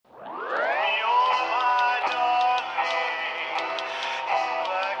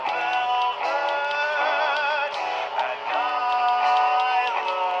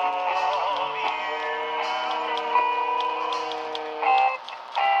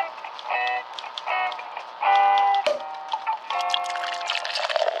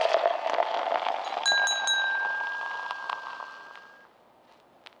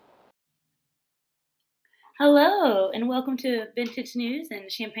Welcome to Vintage News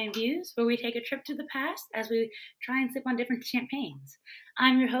and Champagne Views, where we take a trip to the past as we try and sip on different champagnes.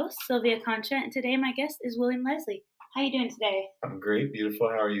 I'm your host, Slyvia Concha, and today my guest is William Lesley. How are you doing today? I'm great, beautiful.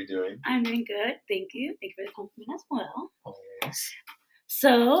 How are you doing? I'm doing good, thank you. Thank you for the compliment as well. Always.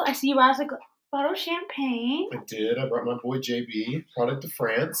 So, I see you brought us a bottle of champagne. I did. I brought my boy JB, product of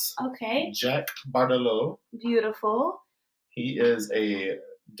France. Okay. Jack Bardelot. Beautiful. He is a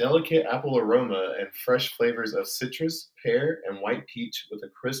delicate apple aroma and fresh flavors of citrus, pear, and white peach with a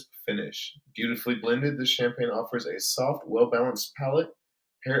crisp finish. Beautifully blended, this champagne offers a soft, well-balanced palate.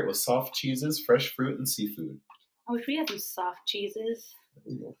 Pair it with soft cheeses, fresh fruit, and seafood. I wish we had some soft cheeses.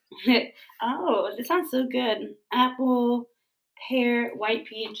 Oh, this sounds so good. Apple, pear, white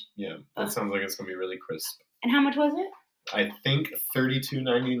peach. Yeah, that sounds like it's going to be really crisp. And how much was it? I think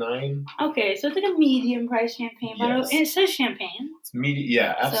 $32.99. Okay, so it's like a medium price champagne bottle. Yes. And it says champagne. It's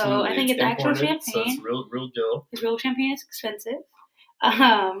yeah, absolutely. So I think it's actual imported, champagne. So it's real deal. Because real champagne is expensive.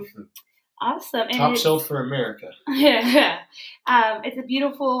 Awesome. And Top shelf for America. Yeah. It's a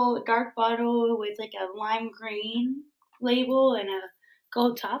beautiful dark bottle with like a lime green label and a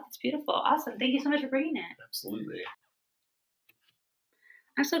gold top. It's beautiful. Awesome. Thank you so much for bringing it. Absolutely.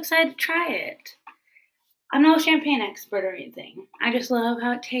 I'm so excited to try it. I'm no champagne expert or anything. I just love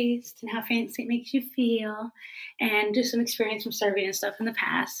how it tastes and how fancy it makes you feel and just some experience from serving and stuff in the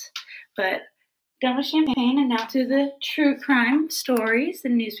past. But done with champagne and now to the true crime stories, the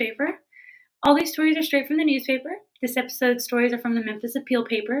newspaper. All these stories are straight from the newspaper. This episode's stories are from the Memphis Appeal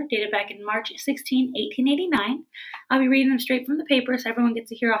paper, dated back in March 16, 1889. I'll be reading them straight from the paper so everyone gets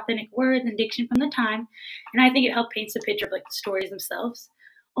to hear authentic words and diction from the time. And I think it helps paint a picture of like the stories themselves.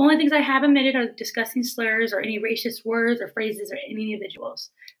 Only things I have omitted are discussing slurs or any racist words or phrases or any individuals,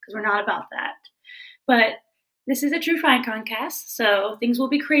 because we're not about that. But this is a true crime podcast, so things will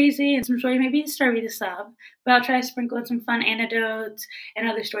be crazy and some stories may be disturbing to some, but I'll try to sprinkle in some fun anecdotes and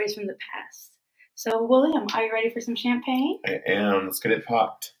other stories from the past. So, William, are you ready for some champagne? I am. Let's get it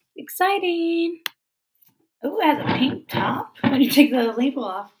popped. Exciting. Oh, it has a pink top when you take the label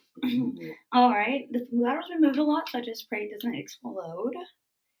off. All right. The bottle's been moved a lot, so I just pray it doesn't explode.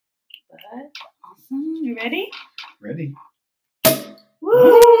 But awesome. You ready? Ready.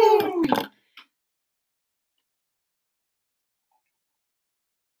 Woo!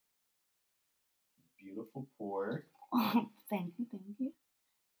 Beautiful pour. Oh, thank you.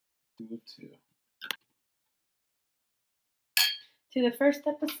 2 of 2. To the first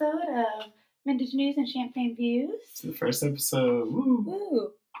episode of Vintage News and Champagne Views. To the first episode. Woo!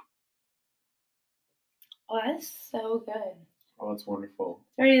 Woo! Oh, that's so good. Oh, it's wonderful.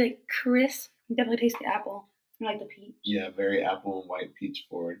 It's very like crisp. You definitely taste the apple. I like the peach. Yeah, very apple and white peach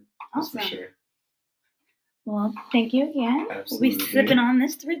forward. Awesome. That's for sure. Well, thank you again. Absolutely. We'll be sipping on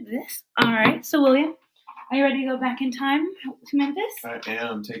this through this. All right. So, William, are you ready to go back in time to Memphis? I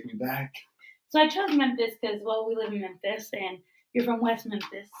am. Take me back. So I chose Memphis because, well, we live in Memphis and you're from West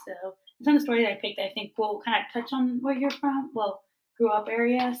Memphis. So some of the stories I picked, I think, will kind of touch on where you're from. Well, grew up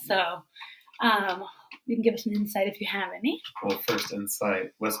area. So you can give us an insight if you have any. Well, first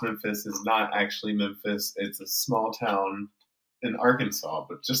insight. West Memphis is not actually Memphis. It's a small town in Arkansas,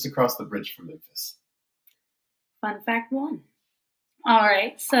 but just across the bridge from Memphis. Fun fact 1. All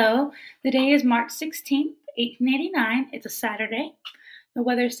right. So the day is March 16th, 1889. It's a Saturday. The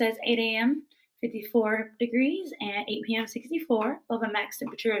weather says 8 a.m., 54 degrees, and 8 p.m., 64. We'll have a max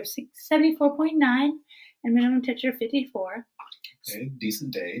temperature of 74.9 and minimum temperature of 54. Okay,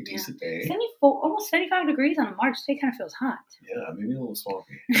 decent day. 74, almost 75 degrees on a March day kind of feels hot. Yeah, maybe a little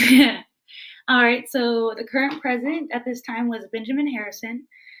swampy. All right, so the current president at this time was Benjamin Harrison.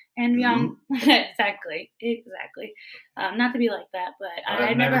 And beyond, exactly. Not to be like that, but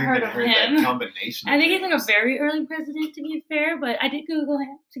I've never heard of him. That combination. I think he's like a very early president, to be fair, but I did Google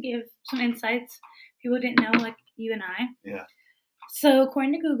him to give some insights people didn't know, like you and I. Yeah. So,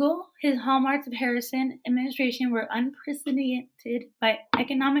 according to Google, his hallmarks of Harrison administration were unprecedented by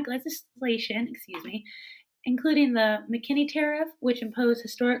economic legislation, including the McKinney Tariff, which imposed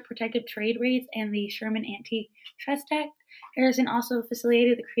historic protective trade rates, and the Sherman Antitrust Act. Harrison also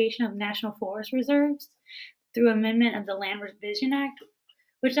facilitated the creation of national forest reserves through amendment of the Land Revision Act,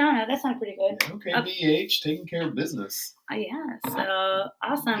 which I don't know, that sounds pretty good. Okay, BH, taking care of business. Yeah, so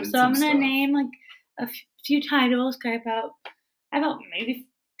awesome. So I'm going to name like a few titles. I have maybe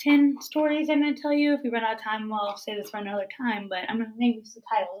 10 stories I'm going to tell you. If we run out of time, we'll say this for another time, but I'm going to name you some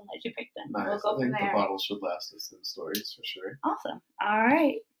titles and let you pick them. Nice. We'll go I think from there. The bottle should last us in stories for sure. Awesome. All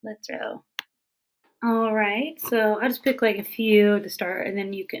right, let's roll. All right, so I'll just pick like a few to start, and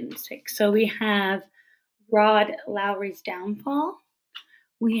then you can pick. So we have Rod Lowry's Downfall.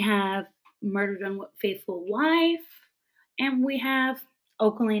 We have Murdered Unfaithful Wife. And we have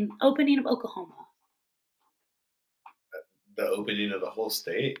opening of Oklahoma. The opening of the whole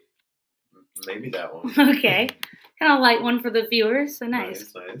state? Maybe that one. Okay. Kind of light one for the viewers, so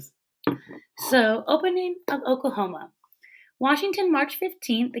nice. Nice. So, opening of Oklahoma. Washington, March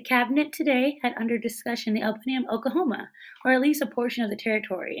 15th, the cabinet today had under discussion the opening of Oklahoma, or at least a portion of the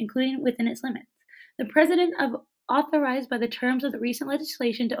territory, including within its limits. The president authorized by the terms of the recent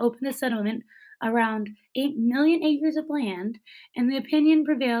legislation to open the settlement around 8 million acres of land, and the opinion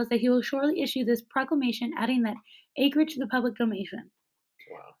prevails that he will shortly issue this proclamation adding that acreage to the public domain.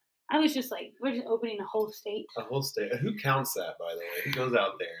 Wow. I was just like, we're just opening a whole state. A whole state. Who counts that, by the way? Who goes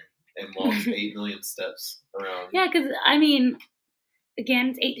out there and walks 8 million steps around? Yeah, because, I mean, again,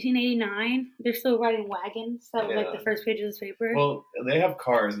 it's 1889. They're still riding wagons. That was like the first page of this paper. Well, they have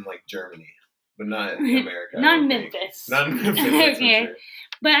cars in like Germany, but not in America. Not in Memphis. Not in Memphis. Okay. Sure.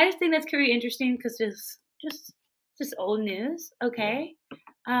 But I just think that's pretty interesting because just old news. Okay.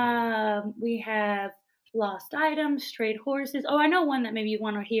 We have lost items, strayed horses. Oh, I know one that maybe you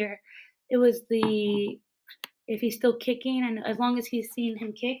want to hear. It was if he's still kicking, and as long as he's seen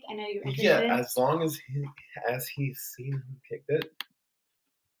him kick, I know you're interested. Yeah, as long as he's seen him kick it.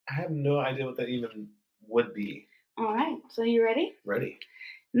 I have no idea what that even would be. All right, so you ready? Ready.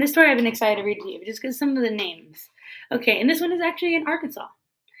 And this story I've been excited to read to you, just because some of the names. Okay, and this one is actually in Arkansas.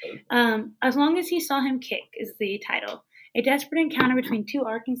 As long as he saw him kick is the title. A desperate encounter between two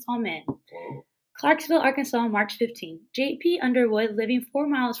Arkansas men. Whoa. Clarksville, Arkansas, March 15. J.P. Underwood, living 4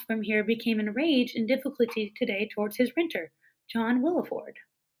 miles from here, became enraged in difficulty today towards his renter, John Williford.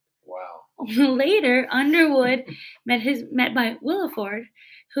 Wow. Later, Underwood met by Williford,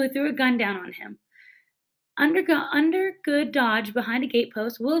 who threw a gun down on him. Under good dodge behind a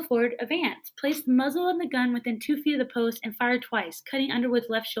gatepost, Williford advanced, placed the muzzle of the gun within 2 feet of the post, and fired twice, cutting Underwood's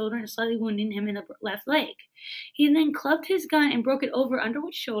left shoulder and slightly wounding him in the left leg. He then clubbed his gun and broke it over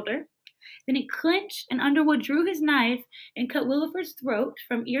Underwood's shoulder. Then he clinched, and Underwood drew his knife and cut Williford's throat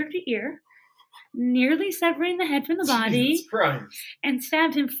from ear to ear, nearly severing the head from the body, and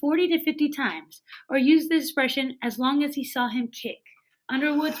stabbed him 40 to 50 times, or used the expression, as long as he saw him kick.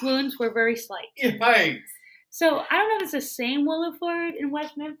 Underwood's wounds were very slight. Yikes. So, I don't know if it's the same Williford in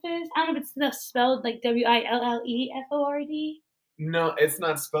West Memphis. I don't know if it's spelled like Willeford. No, it's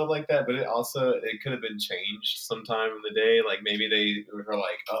not spelled like that, but it could have been changed sometime in the day. Like, maybe they were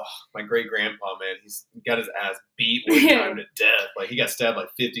like, oh, my great-grandpa, man, he's got his ass beat one time to death. Like, he got stabbed like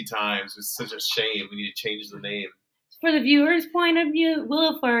 50 times. It's such a shame. We need to change the name. For the viewer's point of view,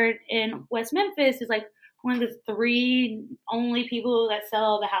 Williford in West Memphis is like one of the 3 only people that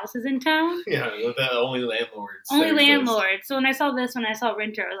sell the houses in town. Yeah, the only landlords. Only landlords. So when I saw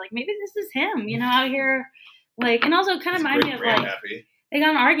renter, I was like, maybe this is him, out here. Like, and also kind of reminded me of like, they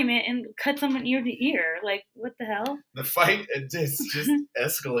got an argument and cut someone ear to ear. Like, what the hell? The fight just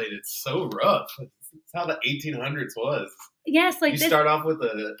escalated so rough. That's how the 1800s was. Yes, like you start off with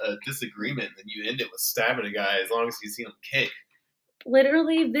a disagreement, and you end it with stabbing a guy as long as you see him kick.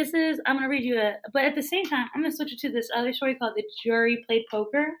 Literally, I'm going to read you but at the same time, I'm going to switch it to this other story called The Jury Played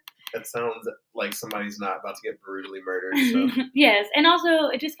Poker. That sounds like somebody's not about to get brutally murdered. So. Yes, and also,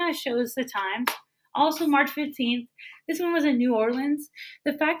 it just kind of shows the time. Also, March 15th, this one was in New Orleans.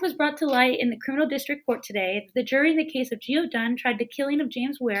 The fact was brought to light in the criminal district court today that the jury in the case of Geo Dunn tried the killing of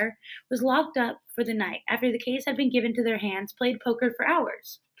James Ware was locked up for the night after the case had been given to their hands, played poker for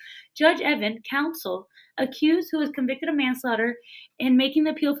hours. Judge Evan, counsel, accused who was convicted of manslaughter and making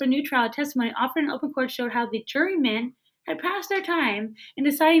the appeal for new trial testimony offered in open court showed how the jurymen had passed their time in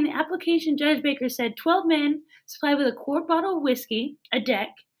deciding the application. Judge Baker said 12 men supplied with a quart bottle of whiskey, a deck,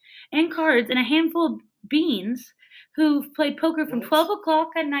 and cards, and a handful of beans who played poker from 12 o'clock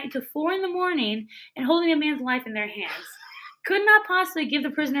at night to 4 in the morning and holding a man's life in their hands. Could not possibly give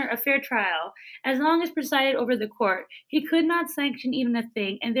the prisoner a fair trial. As long as presided over the court, he could not sanction even a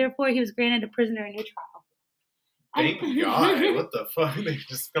thing, and therefore he was granted a prisoner a new trial. Thank God. What the fuck? They're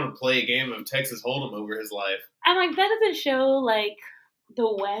just going to play a game of Texas Hold'em over his life. I'm like, that doesn't show, like,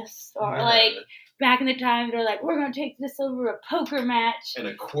 the West or, like, back in the time, they're like, we're going to take this over a poker match. And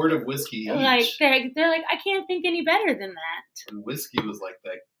a quart of whiskey each. Like, they're like, I can't think any better than that. And whiskey was like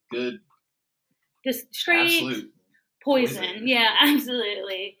that good. Just straight absolute poison. Yeah,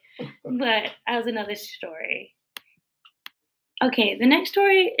 absolutely. But that was another story. Okay, the next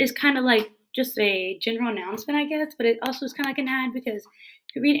story is kind of like just a general announcement, I guess, but it also is kind of like an ad because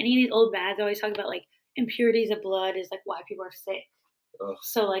if you read any of these old ads, they always talk about, like, impurities of blood is, like, why people are sick. Ugh.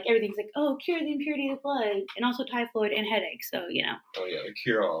 So, like, everything's like, oh, cure the impurity of the blood, and also typhoid and headaches, so, Oh, yeah, the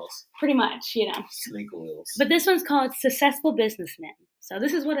cure-alls. Pretty much, Snake oils. But this one's called Successful Businessmen. So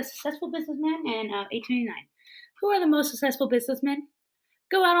this is what a successful businessman in 1889, Who are the most successful businessmen?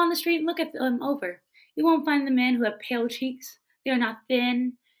 Go out on the street and look at them over. You won't find the men who have pale cheeks. They are not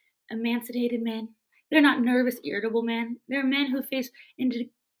thin, emaciated men. They're not nervous, irritable men. They're men whose face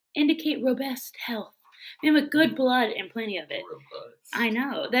indicate robust health. Men with good blood and plenty of it. I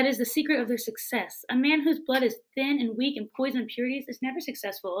know. That is the secret of their success. A man whose blood is thin and weak and poisoned impurities is never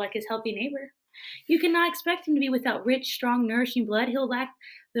successful like his healthy neighbor. You cannot expect him to be without rich, strong, nourishing blood. He'll lack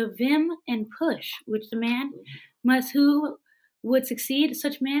the vim and push, which the man must who would succeed.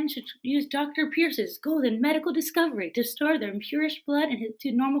 Such men should use Dr. Pierce's golden medical discovery to restore their impurish blood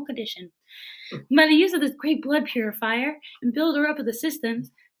to normal condition. By the use of this great blood purifier and builder up of the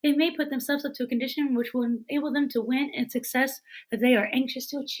systems, they may put themselves up to a condition which will enable them to win and success that they are anxious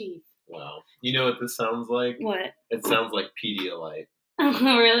to achieve. Wow. You know what this sounds like? What? It sounds like Pedialyte.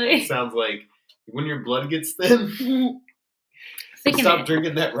 Oh, really? It sounds like when your blood gets thin, stop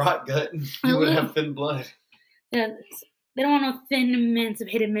drinking that rot gut, you would have thin blood. Yeah, they don't want no thin,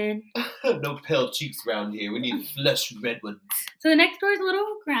 emancipated men. No pale cheeks around here. We need flesh red ones. So the next story is a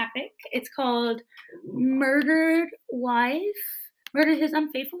little graphic. It's called Murdered His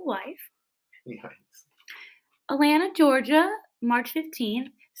Unfaithful Wife. Yikes. Atlanta, Georgia, March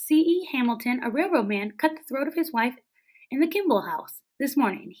 15. C.E. Hamilton, a railroad man, cut the throat of his wife in the Kimball house this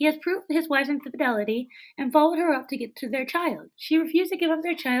morning. He has proved his wife's infidelity and followed her up to get to their child. She refused to give up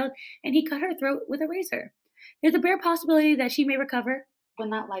their child, and he cut her throat with a razor. There's a bare possibility that she may recover, but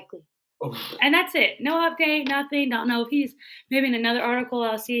not likely. Oh. And that's it. No update, nothing. Don't know if he's maybe in another article.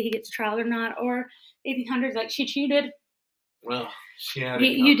 I'll see if he gets trial or not. Or 1800s, like she cheated. Well, she had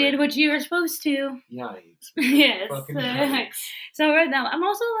it you did what you were supposed to. Yikes. Yes. Fucking yikes. So right now, I'm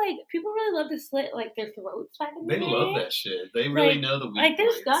also like, people really love to slit like their throats back in the day. They love that shit. They really know the weak Like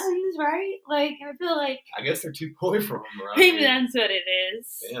there's points. guns, right? Like I feel like I guess they're too coy for them around maybe here. that's what it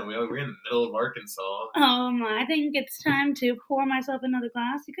is. Damn, we're in the middle of Arkansas. Oh my! I think it's time to pour myself another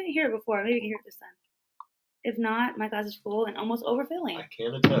glass. You couldn't hear it before. Maybe you can hear it this time. If not, my glass is full and almost overfilling. I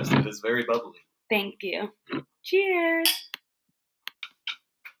can attest. It is very bubbly. Thank you. Cheers.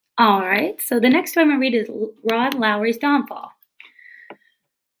 All right. So the next one I'm going to read is Rod Lowry's downfall.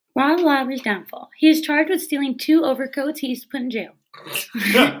 Rod Lowry's downfall. He is charged with stealing 2 overcoats he used to put in jail.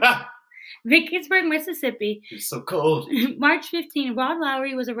 Vicksburg, Mississippi. It's so cold. March 15, Rod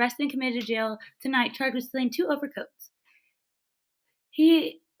Lowry was arrested and committed to jail tonight, charged with stealing 2 overcoats.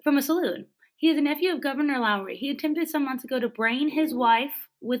 From a saloon. He is a nephew of Governor Lowry. He attempted some months ago to brain his wife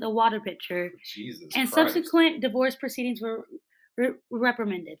with a water pitcher. Jesus and Christ. Subsequent divorce proceedings were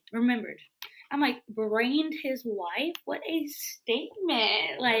remembered. I'm like, brained his wife? What a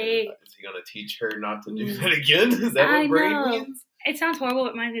statement. Like, is he going to teach her not to do that again? Is that what brain means? It sounds horrible.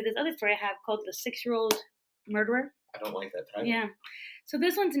 It reminds me of this other story I have called The 6-Year-Old Murderer. I don't like that title. Yeah. So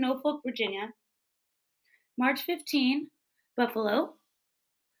this one's in Norfolk, Virginia. March 15, Buffalo.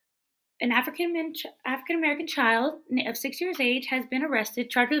 An African-American child of 6 years age has been arrested,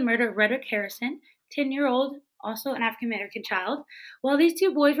 charged with the murder of Redrick Harrison, 10-year-old, also an African-American child. While these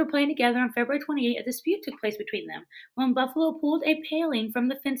 2 boys were playing together on February 28, a dispute took place between them when Buffalo pulled a paling from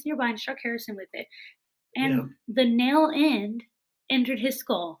the fence nearby and struck Harrison with it. And the nail end entered his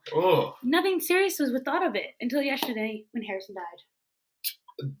skull. Oh. Nothing serious was thought of it until yesterday when Harrison died.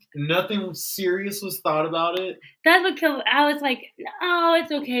 Nothing serious was thought about it? That's what killed. I was like, oh,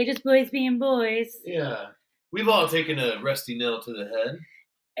 it's okay, just boys being boys. Yeah. We've all taken a rusty nail to the head.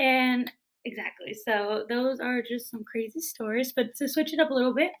 And exactly. So those are just some crazy stories. But to switch it up a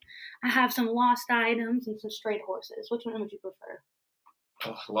little bit, I have some lost items and some strayed horses. Which one would you prefer?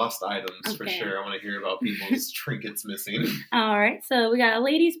 Oh, lost items, for sure. I want to hear about people's trinkets missing. All right. So we got a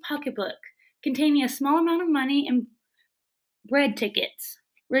lady's pocketbook containing a small amount of money and bread tickets.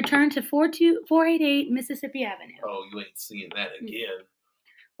 Returned to 488 Mississippi Avenue. Oh, you ain't seeing that again.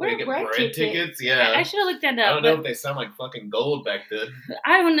 What are bread tickets? Yeah. I should have looked that up. I don't know if they sound like fucking gold back then.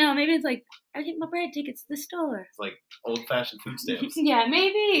 I don't know. Maybe it's like, I get my bread tickets to the store. It's like old-fashioned food stamps. Yeah,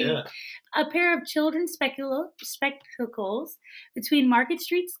 maybe. Yeah. A pair of children's spectacles between Market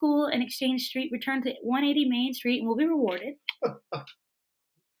Street School and Exchange Street returned to 180 Main Street and will be rewarded.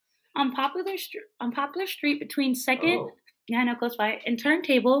 On Poplar Street between 2nd... Oh. Yeah, I know, close by. And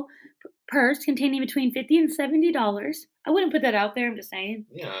turntable purse containing between $50 and $70. I wouldn't put that out there, I'm just saying.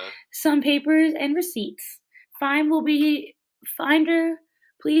 Yeah. Some papers and receipts. Fine will be finder.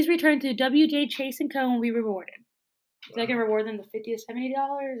 Please return to W.J. Chase & Co. and we rewarded. Is that going to reward them the $50 to $70,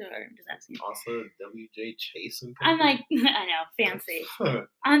 or does that seem... Also, W.J. Chase & Co. I'm like, I know, fancy.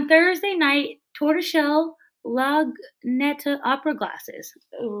 On Thursday night, tortoiseshell Lagnetta opera glasses.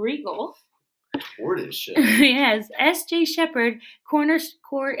 Regal. Tortoise shell. Yes. S.J. Shepherd, Corner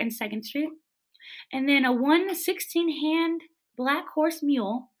Court and 2nd Street. And then a 1/16-hand black horse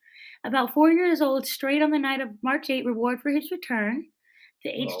mule, about 4 years old, strayed on the night of March 8th, reward for his return. The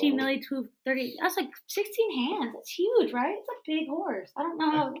HD Millie 238. That's like 16 hands. That's huge, right? It's a big horse. I don't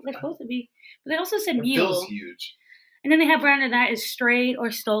know how they're supposed to be. But they also said It mule. feels huge. And then they have right under that is strayed or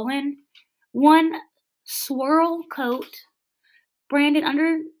stolen. 1 swirl coat, branded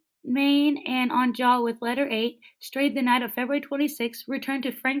under mane and on jaw with letter 8, strayed the night of February 26th, returned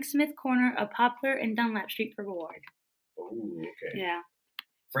to Frank Smith corner of Poplar and Dunlap Street for reward. Oh, okay. Yeah.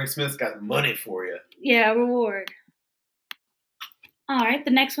 Frank Smith's got money for you. Yeah, reward. All right,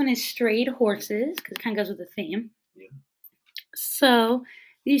 the next one is strayed horses, because it kind of goes with the theme. Yeah. So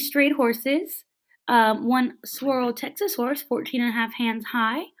these strayed horses, 1 swirl Texas horse, 14.5 hands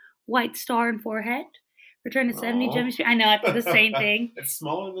high, white star and forehead, returned to 70 Jimmy Street. I know, it's the same thing. It's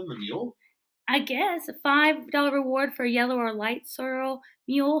smaller than the mule? I guess. A $5 reward for a yellow or light sorrel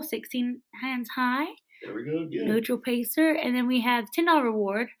mule, 16 hands high. There we go again. Neutral pacer. And then we have $10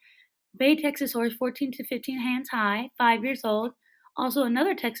 reward. Bay Texas horse, 14 to 15 hands high, 5 years old. Also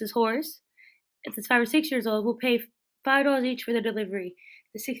another Texas horse, if it's 5 or 6 years old, will pay $5 each for the delivery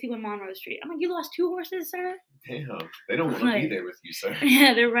to 61 Monroe Street. I'm like, you lost 2 horses, sir? Damn. They don't want to be there with you, sir.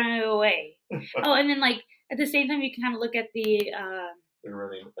 Yeah, they're running away. Oh, and then like at the same time, you can kind of look at the they're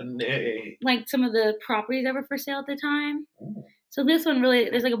running away. Like some of the properties that were for sale at the time. Ooh. So this one really,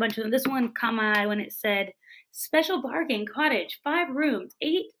 there's like a bunch of them. This one caught my eye when it said special bargain cottage, 5 rooms,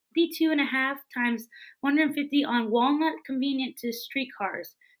 82.5 times 150 on Walnut, convenient to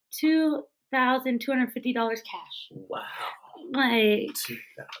streetcars, $2,250 cash. Wow. Like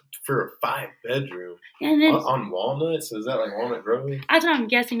for a 5-bedroom. And then on Walnut? So is that like Walnut Grove? That's what I'm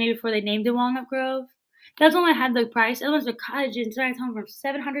guessing, maybe before they named it Walnut Grove. That's when I had the price. It was a cottage in Tonight's Home from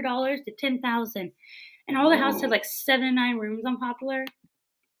 $700 to $10,000. And all the houses had like 7 to 9 rooms on Poplar.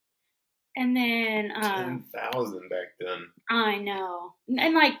 And then 10,000 back then. I know.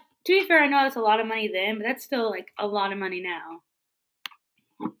 And like, to be fair, I know that's a lot of money then, but that's still like a lot of money now.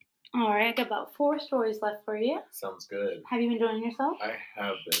 All right, I got about 4 stories left for you. Sounds good. Have you been enjoying yourself? I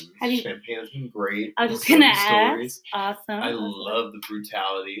have been. Champagne has been great. I was just going to ask. Stories. Awesome. I love the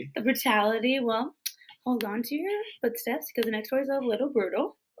brutality. The brutality. Well, hold on to your footsteps because the next story is a little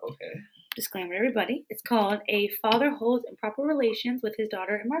brutal. Okay. Disclaimer, everybody. It's called A Father Holds Improper Relations with His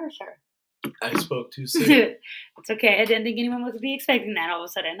Daughter and Murders Her. I spoke too soon. It's okay. I didn't think anyone would be expecting that all of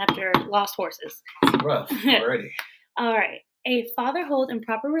a sudden after Lost Horses. It's rough already. All right. A father holds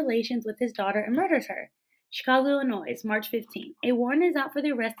improper relations with his daughter and murders her. Chicago, Illinois, March 15. A warrant is out for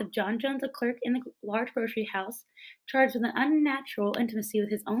the arrest of John Jones, a clerk in the large grocery house, charged with an unnatural intimacy with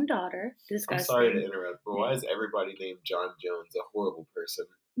his own daughter. Disgusting. I'm sorry to interrupt, but why is everybody named John Jones a horrible person?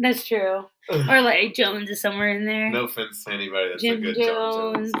 That's true. Or like Jones is somewhere in there. No offense to anybody that's Jim a good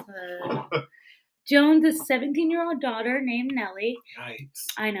Jones. John Jones. Jones' 17-year-old daughter named Nellie. Yikes.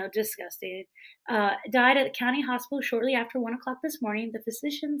 I know, disgusting. Died at the county hospital shortly after 1 o'clock this morning. The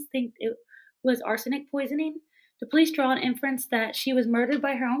physicians think it was arsenic poisoning. The police draw an inference that she was murdered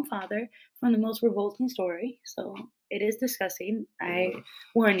by her own father from the most revolting story. So it is disgusting. I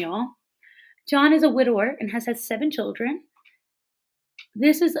warn y'all. John is a widower and has had 7 children.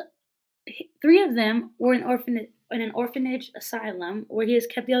 3 of them were in an orphanage asylum where he has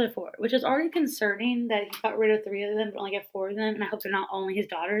kept the other 4, which is already concerning that he got rid of 3 of them but only got 4 of them. And I hope they're not only his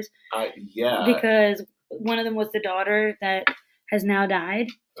daughters. Yeah. Because one of them was the daughter that has now died.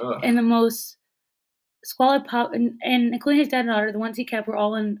 Ugh. And the most squalid and including his dad and daughter, the ones he kept were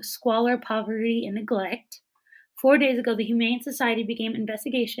all in squalor, poverty, and neglect. 4 days ago, the Humane Society began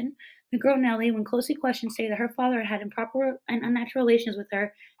investigation. The girl Nellie, when closely questioned, stated that her father had improper and unnatural relations with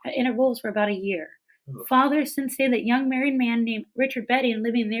her at intervals for about a year. Ugh. Father since said that young married man named Richard Betty and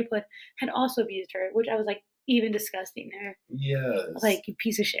living in the neighborhood had also abused her, which I was like, even disgusting there. Yes. Like, you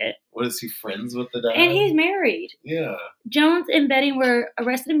piece of shit. What, is he friends with the dad? And he's married. Yeah. Jones and Betty were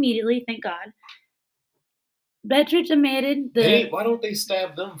arrested immediately, thank God. Betridge admitted Hey, why don't they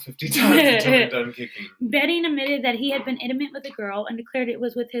stab them 50 times until they're done kicking? Betty admitted that he had been intimate with the girl and declared it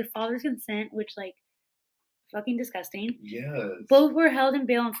was with his father's consent, which, like, fucking disgusting. Yes. Both were held in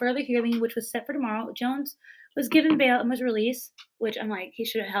bail on further hearing, which was set for tomorrow. Jones was given bail and was released, which I'm like, he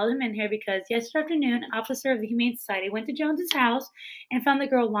should have held him in here because yesterday afternoon, an officer of the Humane Society went to Jones's house and found the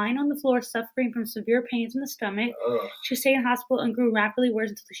girl lying on the floor suffering from severe pains in the stomach. Ugh. She was taken to the hospital and grew rapidly worse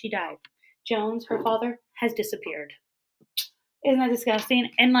until she died. Jones, her father, has disappeared. Isn't that disgusting?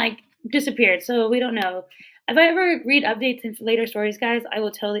 And, like, disappeared, so we don't know. If I ever read updates in later stories, guys, I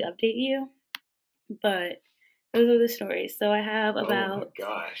will totally update you. But those are the stories. So I have about... Oh, my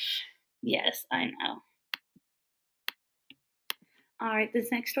gosh. Yes, I know. All right,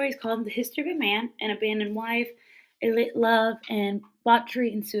 this next story is called The History of a Man, An Abandoned Wife, Illicit Love, and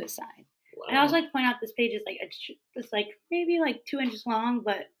Botchery and Suicide. Wow. And I also like to point out this page is it's like maybe like 2 inches long,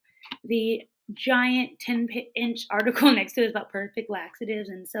 but the giant 10-inch article next to it is about perfect laxatives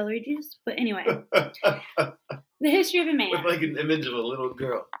and celery juice. But anyway, The History of a Man. With like an image of a little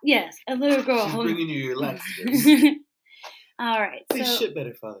girl. Yes, a little girl. She's bringing you your laxatives. All right. Please shit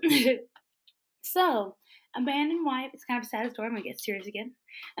better, Father. So, abandoned wife. It's kind of a sad story. I'm going to get serious again.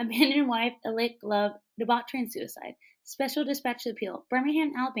 Abandoned wife, illicit love, debauchery, and suicide. Special dispatch to appeal.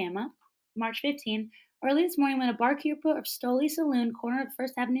 Birmingham, Alabama, March 15. Early this morning, when a barkeeper of Stoley Saloon, corner of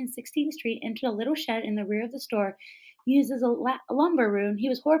 1st Avenue and 16th Street, entered a little shed in the rear of the store used as a lumber room, he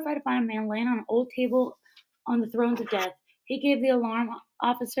was horrified to find a man laying on an old table on the thrones of death. He gave the alarm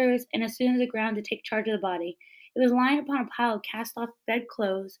officers and assumed the ground to take charge of the body. It was lying upon a pile of cast-off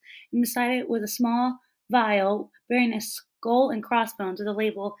bedclothes, and beside it was a small vial bearing a skull and crossbones with a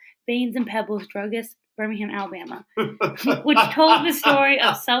label, Veins and Pebbles, Druggist, Birmingham, Alabama, which told the story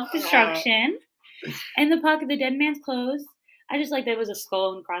of self-destruction. In the pocket of the dead man's clothes, I just like that it was a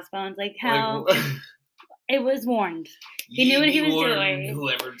skull and crossbones, like how it was warned. He knew what he was doing.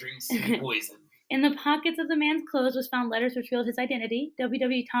 Whoever drinks poison. In the pockets of the man's clothes was found letters which revealed his identity,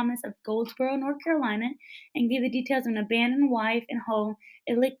 W.W. Thomas of Goldsboro, North Carolina, and gave the details of an abandoned wife and home,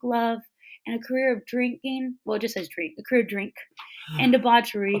 illicit love, and a career of drinking. Well, it just says drink. A career of drink and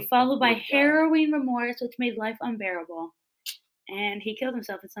debauchery, followed by harrowing remorse, which made life unbearable. And he killed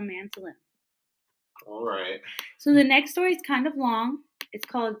himself in some man's saloon. All right. So the next story is kind of long. It's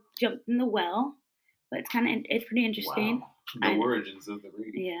called "Jumped in the Well," but it's pretty interesting. Wow. The origins of the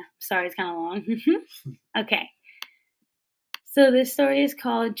read. Yeah, sorry, it's kind of long. Okay. So this story is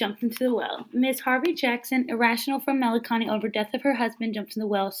called "Jumped into the Well." Miss Harvey Jackson, irrational from melancholy over death of her husband, jumped in the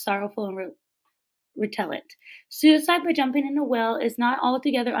well, sorrowful and repellent. Suicide by jumping in a well is not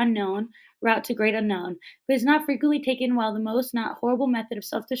altogether unknown, route to great unknown, but is not frequently taken while the most not horrible method of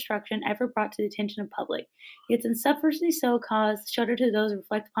self-destruction ever brought to the attention of public. Yet insufferably so caused shudder to those who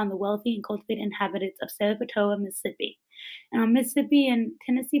reflect upon the wealthy and cultivated inhabitants of Saratoga, Mississippi, and on Mississippi and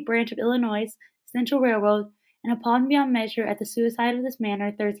Tennessee branch of Illinois Central Railroad, and appalled beyond measure at the suicide of this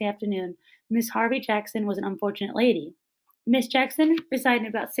manner Thursday afternoon. Miss Harvey Jackson was an unfortunate lady. Miss Jackson resided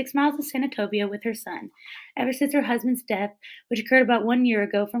about 6 miles of Saratoga with her son, ever since her husband's death, which occurred about 1 year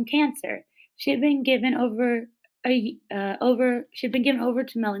ago from cancer. She had been given over to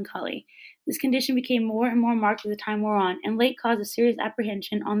melancholy. This condition became more and more marked as the time wore on, and late caused a serious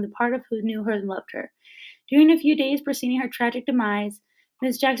apprehension on the part of who knew her and loved her. During a few days preceding her tragic demise,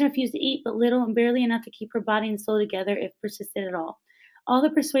 Miss Jackson refused to eat but little and barely enough to keep her body and soul together, if persisted at all. All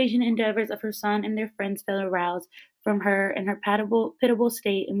the persuasion endeavors of her son and their friends fell aroused from her and her pitiable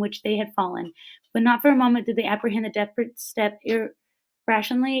state in which they had fallen, but not for a moment did they apprehend the desperate step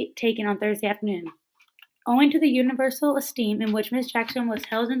irrationally taken on Thursday afternoon. Owing to the universal esteem in which Miss Jackson was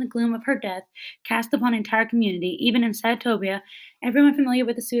held in the gloom of her death, cast upon an entire community, even in Saratoga, everyone familiar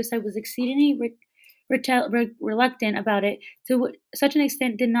with the suicide was exceedingly reluctant about it. To such an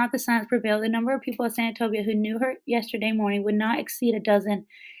extent did not the silence prevail. The number of people at Saratoga who knew her yesterday morning would not exceed a dozen,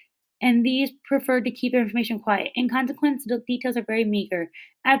 and these preferred to keep their information quiet. In consequence, the details are very meager.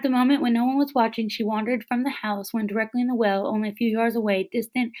 At the moment when no one was watching, she wandered from the house, went directly in the well, only a few yards away,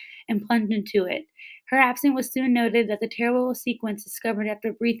 distant, and plunged into it. Her absence was soon noted that the terrible sequence discovered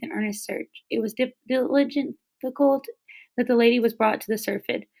after a brief and earnest search. It was difficult that the lady was brought to the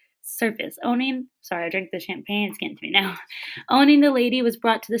surface. I drank the champagne, it's getting to me now. The lady was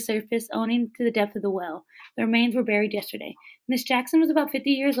brought to the surface, owing to the depth of the well. The remains were buried yesterday. Miss Jackson was about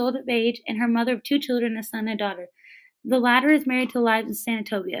 50 years old of age, and her mother of 2 children, a son and a daughter. The latter is married to lives in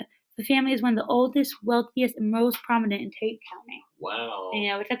Saratoga. The family is one of the oldest, wealthiest, and most prominent in Tate County. Wow.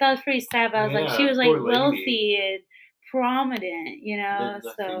 Yeah, which I thought was pretty sad, but I was like, she was like wealthy and prominent,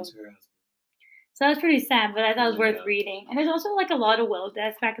 So that was pretty sad, but I thought it was worth reading. And there's also like a lot of well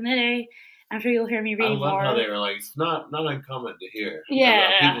deaths back in the day. I'm sure you'll hear me reading more. I love how they were like, it's not uncommon to hear.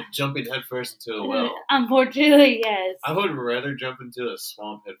 Yeah. About people jumping headfirst into a well. Unfortunately, yes. I would rather jump into a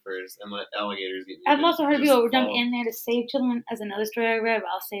swamp headfirst and let alligators get me. I've also heard people jump in there to save children as another story I read, but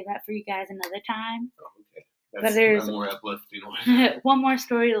I'll save that for you guys another time. Oh, okay. But there's a more uplifting one. One more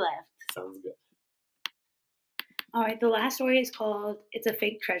story left. Sounds good. All right, the last story is called It's a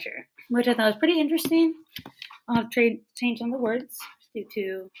Fake Treasure, which I thought was pretty interesting. I'll have changed some of the words due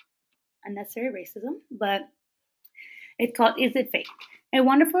to unnecessary racism, but it's called Is It Fake? A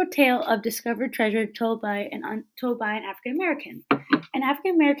wonderful tale of discovered treasure told by an African American. An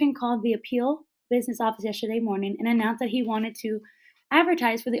African American called the Appeal business office yesterday morning and announced that he wanted to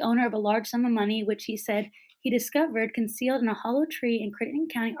advertise for the owner of a large sum of money, which he said he discovered concealed in a hollow tree in Crittenden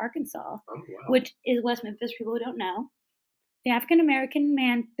County, Arkansas, Oh, wow. which is West Memphis, people who don't know. The African-American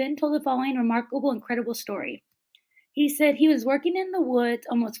man then told the following remarkable, incredible story. He said he was working in the woods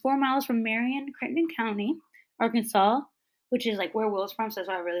almost 4 miles from Marion, Crittenden County, Arkansas, which is like where Will's from, so that's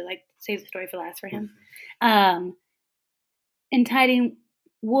why I really like to save the story for last for him. And tiding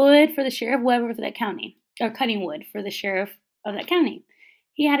wood for the sheriff Weber for that county, or cutting wood for the sheriff of that county.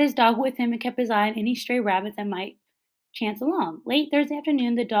 He had his dog with him and kept his eye on any stray rabbit that might chance along. Late Thursday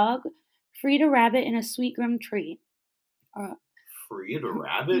afternoon, the dog freed a rabbit in a sweet gum tree. Freed a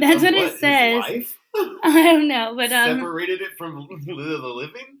rabbit? That's what it says. His life? I don't know, but separated it from the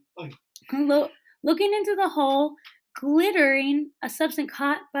living? Like, looking into the hole, glittering a substance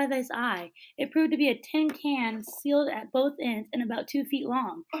caught by his eye. It proved to be a tin can sealed at both ends and about 2 feet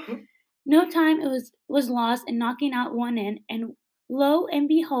long. No time it was lost in knocking out one end, and lo and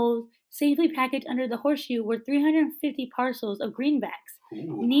behold, safely packaged under the horseshoe were 350 parcels of greenbacks,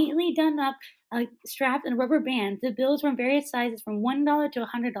 neatly done up, strapped in rubber bands. The bills were in various sizes from $1 to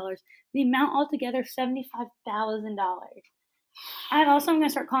 $100. The amount altogether $75,000. I'm going to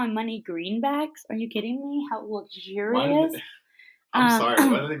start calling money greenbacks. Are you kidding me? How luxurious! I'm sorry.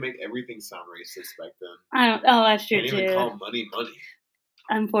 Why do they make everything sound racist back then? I don't. Oh, that's true too. Can't even call money money.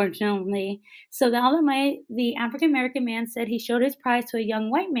 Unfortunately. So the African-American man said he showed his prize to a young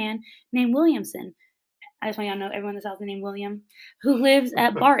white man named Williamson. I just want y'all to know everyone in the South is named William, who lives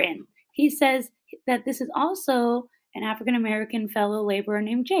at Barton. He says that this is also an African-American fellow laborer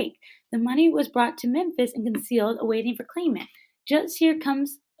named Jake. The money was brought to Memphis and concealed, awaiting for claimant. Just here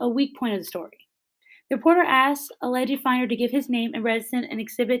comes a weak point of the story. The reporter asked alleged finder to give his name and residence and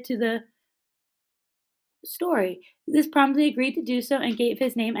exhibit to the story. This promptly agreed to do so and gave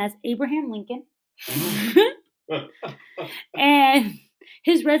his name as Abraham Lincoln. And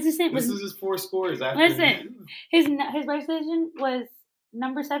his residence was... This is his 4 scores. Listen, his residence was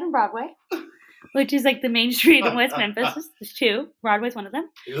number 7 Broadway, which is like the main street in West Memphis. There's 2. Broadway's one of them.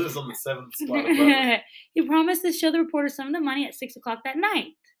 He lives on the 7th spot of Broadway. He promised to show the reporter some of the money at 6 o'clock that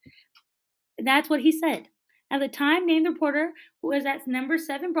night. That's what he said. At the time, named the reporter, who was at number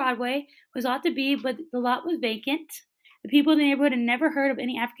 7 Broadway, was ought to be, but the lot was vacant. The people in the neighborhood had never heard of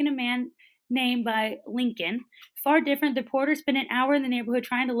any African man named by Lincoln. Far different, the reporter spent an hour in the neighborhood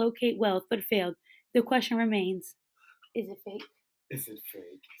trying to locate wealth, but failed. The question remains, is it fake? Is it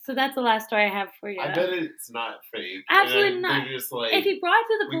fake? So that's the last story I have for you. I bet it's not fake. Absolutely not. Just like, if he brought it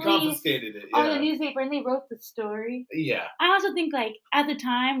to the police, we confiscated it, or the newspaper, and they wrote the story. Yeah. I also think, like, at the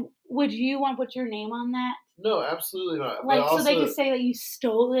time, would you want to put your name on that? No, absolutely not. Like, also, so they could say that you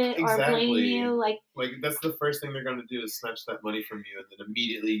stole it or blame you. Like that's the first thing they're going to do is snatch that money from you and then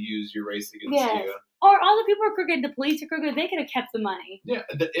immediately use your race against you. Or all the people are crooked. The police are crooked. They could have kept the money. Yeah,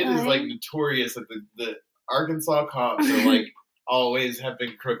 it is like notorious that the Arkansas cops are like always have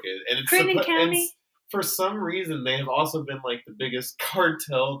been crooked, and it's Crittenden County. For some reason, they have also been like the biggest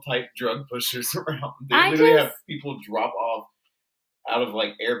cartel type drug pushers around. They literally have people drop off out of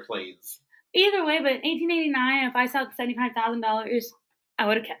like airplanes. Either way, but in 1889, if I saw $75,000, I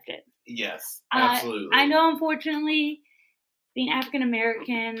would have kept it. Yes, absolutely. I know, unfortunately, being African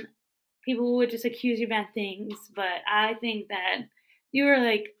American, people would just accuse you of bad things, but I think that you were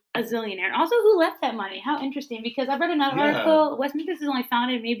like a zillionaire. And also, who left that money? How interesting, because I read another article. West Memphis is only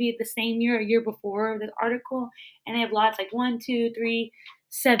founded maybe the same year, a year before this article, and they have lots like 1, 2, 3,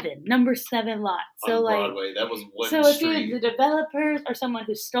 7, number 7 lots. So on like Broadway, that was one so street. it's either the developers or someone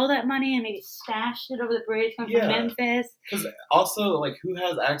who stole that money and maybe stashed it over the bridge from Memphis. Because also, like, who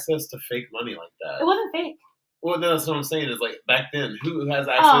has access to fake money like that? It wasn't fake. Well, that's what I'm saying. Is like back then, who has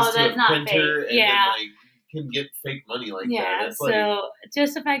access to a printer and then like can get fake money like that? Yeah. That's so like,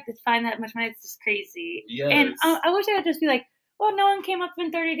 just the fact to find that much money is just crazy. Yes. And I wish I could just be like, well, no one came up in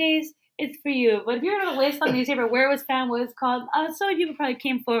 30 days. It's for you. But if you're going to list on the newspaper where it was found, what it's called, so many people probably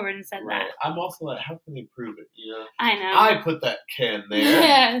came forward and said that. I'm also like, how can they prove it? You know? I know. I put that can there.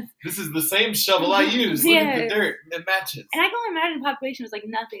 Yes. This is the same shovel I used. Look at the dirt. It matches. And I can only imagine the population was like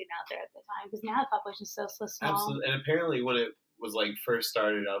nothing out there at the time, because now the population is so small. Absolutely. And apparently when it was like first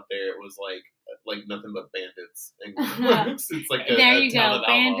started out there, it was like nothing but bandits and crooks. It's like there you town go, of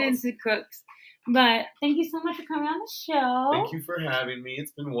bandits outlaws. and crooks. But thank you so much for coming on the show. Thank you for having me.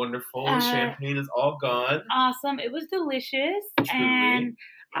 It's been wonderful. The champagne is all gone. Awesome. It was delicious. Truly. And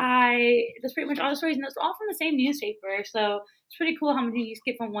that's pretty much all the stories. And it's all from the same newspaper. So it's pretty cool how much you just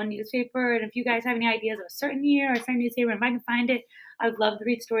get from one newspaper. And if you guys have any ideas of a certain year or a certain newspaper, if I can find it, I'd love to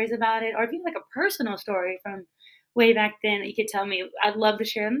read stories about it. Or if you have like a personal story from way back then that you could tell me, I'd love to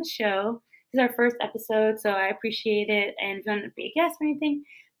share on the show. This is our first episode, so I appreciate it. And if you want to be a guest or anything,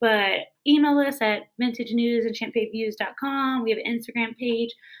 But email us at vintagenews@champagneViews.com. We have an Instagram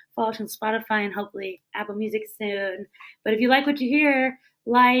page. Follow us on Spotify and hopefully Apple Music soon. But if you like what you hear,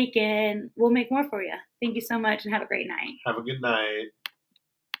 and we'll make more for you. Thank you so much and have a great night. Have a good night.